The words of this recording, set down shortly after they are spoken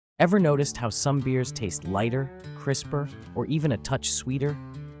Ever noticed how some beers taste lighter, crisper, or even a touch sweeter?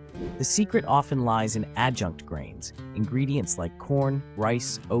 The secret often lies in adjunct grains, ingredients like corn,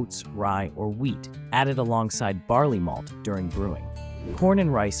 rice, oats, rye, or wheat, added alongside barley malt during brewing. Corn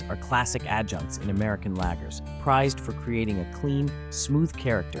and rice are classic adjuncts in American lagers, prized for creating a clean, smooth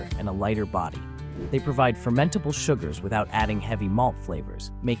character and a lighter body. They provide fermentable sugars without adding heavy malt flavors,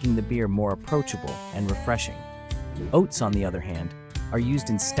 making the beer more approachable and refreshing. Oats, on the other hand, are used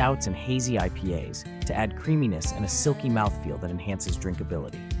in stouts and hazy IPAs to add creaminess and a silky mouthfeel that enhances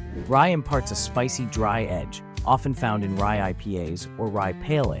drinkability. Rye imparts a spicy, dry edge, often found in rye IPAs or rye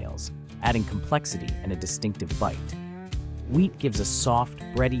pale ales, adding complexity and a distinctive bite. Wheat gives a soft,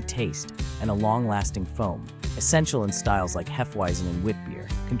 bready taste and a long-lasting foam, essential in styles like Hefeweizen and wit beer,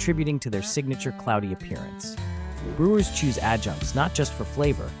 contributing to their signature cloudy appearance. Brewers choose adjuncts not just for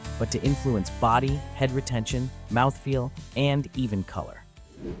flavor, but to influence body, head retention, mouthfeel, and even color.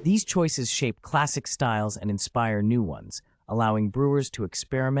 These choices shape classic styles and inspire new ones, allowing brewers to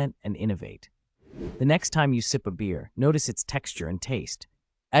experiment and innovate. The next time you sip a beer, notice its texture and taste.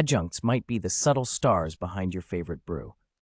 Adjuncts might be the subtle stars behind your favorite brew.